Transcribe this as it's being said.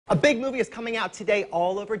A big movie is coming out today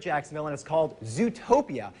all over Jacksonville, and it's called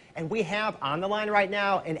Zootopia. And we have on the line right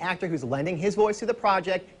now an actor who's lending his voice to the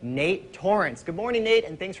project, Nate Torrence. Good morning, Nate,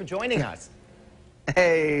 and thanks for joining us.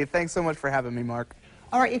 Hey, thanks so much for having me, Mark.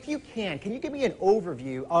 All right, if you can you give me an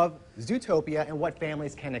overview of Zootopia and what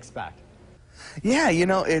families can expect? Yeah,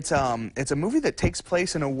 it's a movie that takes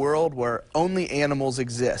place in a world where only animals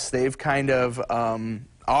exist. They've kind of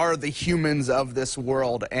are the humans of this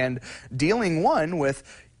world, and dealing with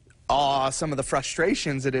some of the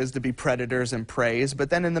frustrations it is to be predators and preys, but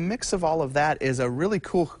then in the mix of all of that is a really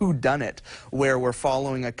cool whodunit where we're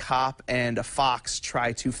following a cop and a fox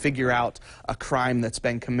try to figure out a crime that's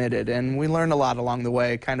been committed, and we learn a lot along the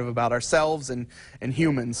way, kind of about ourselves and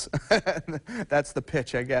humans. That's the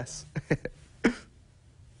pitch, I guess.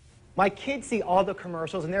 My kids see all the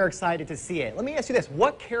commercials and they're excited to see it. Let me ask you this,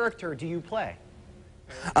 what character do you play?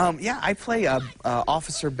 Yeah, I play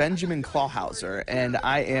Officer Benjamin Clawhauser, and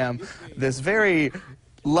I am this very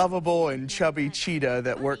lovable and chubby cheetah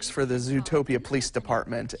that works for the Zootopia Police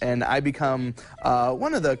Department, and I become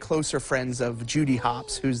one of the closer friends of Judy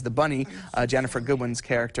Hopps, who's the bunny, Jennifer Goodwin's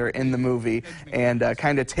character in the movie, and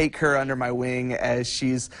kind of take her under my wing as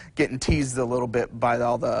she's getting teased a little bit by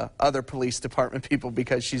all the other police department people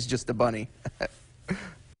because she's just a bunny.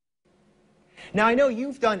 Now, I know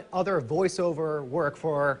you've done other voiceover work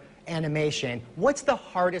for animation. What's the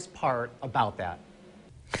hardest part about that?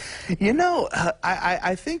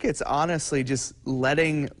 I think it's honestly just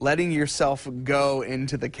letting yourself go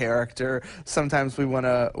into the character. Sometimes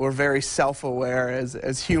we're very self-aware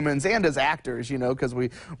as humans and as actors, because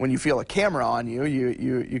when you feel a camera on you,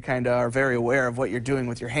 you kind of are very aware of what you're doing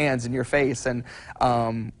with your hands and your face, and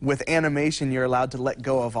with animation you're allowed to let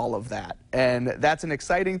go of all of that, and that's an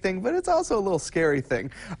exciting thing, but it's also a little scary thing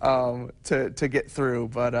to get through.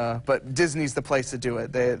 But Disney's the place to do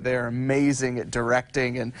it. They're amazing at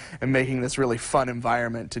directing and making this really fun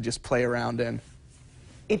environment to just play around in.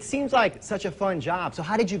 It seems like such a fun job. So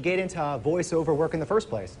how did you get into voiceover work in the first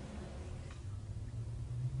place?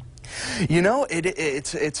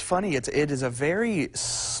 It's funny. It is a very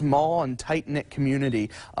small and tight-knit community.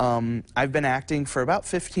 I've been acting for about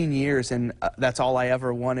 15 years, and that's all I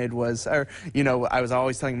ever wanted was, I was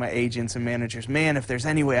always telling my agents and managers, man, if there's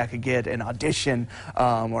any way I could get an audition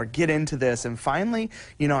or get into this. And finally,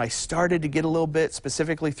 I started to get a little bit,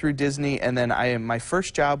 specifically through Disney, and then my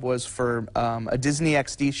first job was for a Disney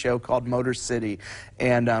XD show called Motor City,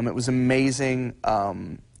 and it was amazing.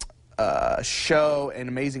 Show and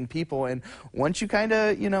amazing people, and once you kind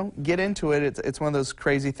of get into it, it's one of those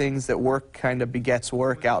crazy things that work kind of begets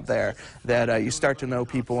work out there, that you start to know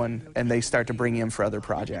people and they start to bring you in for other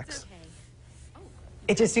projects.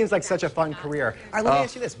 It just seems like such a fun career. All right, let me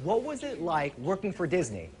ask you this, what was it like working for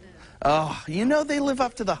Disney? Oh, they live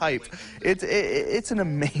up to the hype. It's an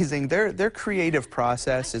amazing, their creative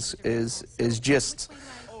process is just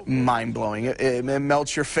mind-blowing. It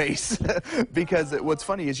melts your face because what's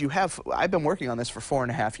funny is I've been working on this for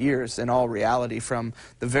 4.5 years in all reality, from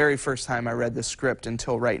the very first time I read the script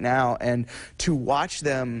until right now, and to watch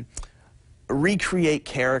them recreate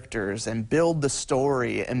characters and build the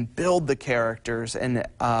story and build the characters, and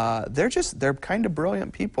they're kind of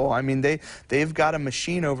brilliant people. I mean, they've got a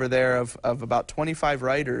machine over there of about 25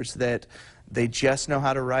 writers that they just know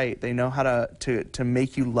how to write. They know how to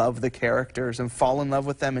make you love the characters and fall in love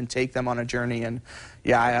with them and take them on a journey. And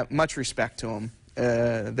yeah, I have much respect to them.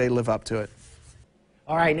 They live up to it.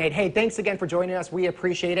 All right, Nate. Hey, thanks again for joining us. We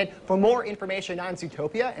appreciate it. For more information on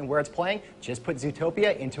Zootopia and where it's playing, just put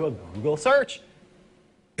Zootopia into a Google search.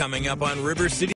 Coming up on River City.